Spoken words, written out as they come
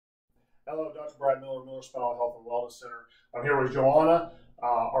Hello, Dr. Brad Miller, Miller Spinal Health and Wellness Center. I'm here with Joanna,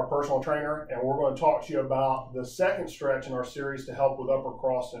 our personal trainer, and we're going to talk to you about the second stretch in our series to help with upper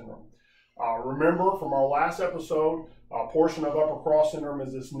cross syndrome. Remember from our last episode, a portion of upper cross syndrome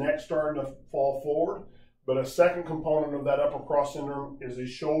is this neck starting to fall forward, but a second component of that upper cross syndrome is the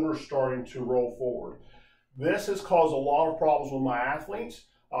shoulders starting to roll forward. This has caused a lot of problems with my athletes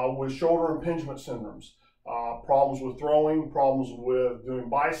with shoulder impingement syndromes. Problems with throwing, problems with doing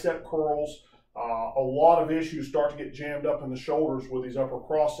bicep curls. A lot of issues start to get jammed up in the shoulders with these upper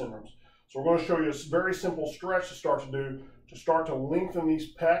cross syndromes. So we're going to show you a very simple stretch to start to do to start to lengthen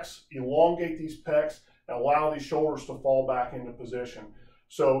these pecs, elongate these pecs, and allow these shoulders to fall back into position.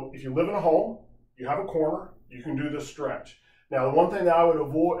 So if you live in a home, you have a corner, you can do this stretch. Now, the one thing that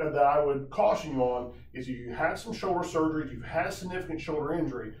I would caution you on is if you had some shoulder surgery, if you've had a significant shoulder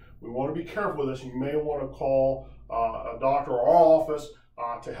injury, we want to be careful with this. You may want to call a doctor or our office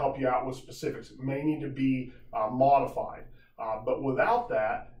to help you out with specifics. It may need to be modified. But without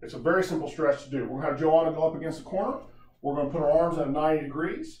that, it's a very simple stretch to do. We're going to have Joanna go up against the corner. We're going to put our arms at 90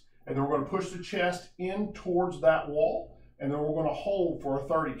 degrees, and then we're going to push the chest in towards that wall, and then we're going to hold for a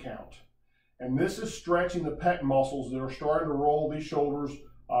 30 count. And this is stretching the pec muscles that are starting to roll these shoulders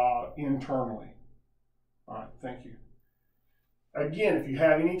internally. All right, thank you. Again, if you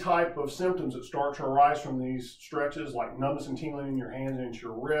have any type of symptoms that start to arise from these stretches, like numbness and tingling in your hands and into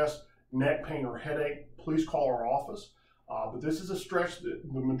your wrist, neck pain or headache, please call our office. But this is a stretch that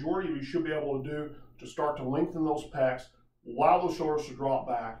the majority of you should be able to do to start to lengthen those pecs, allow those shoulders to drop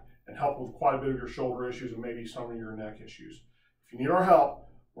back, and help with quite a bit of your shoulder issues and maybe some of your neck issues. If you need our help,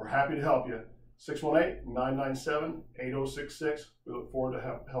 we're happy to help you. 618-997-8066. We look forward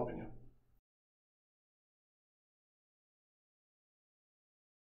to helping you.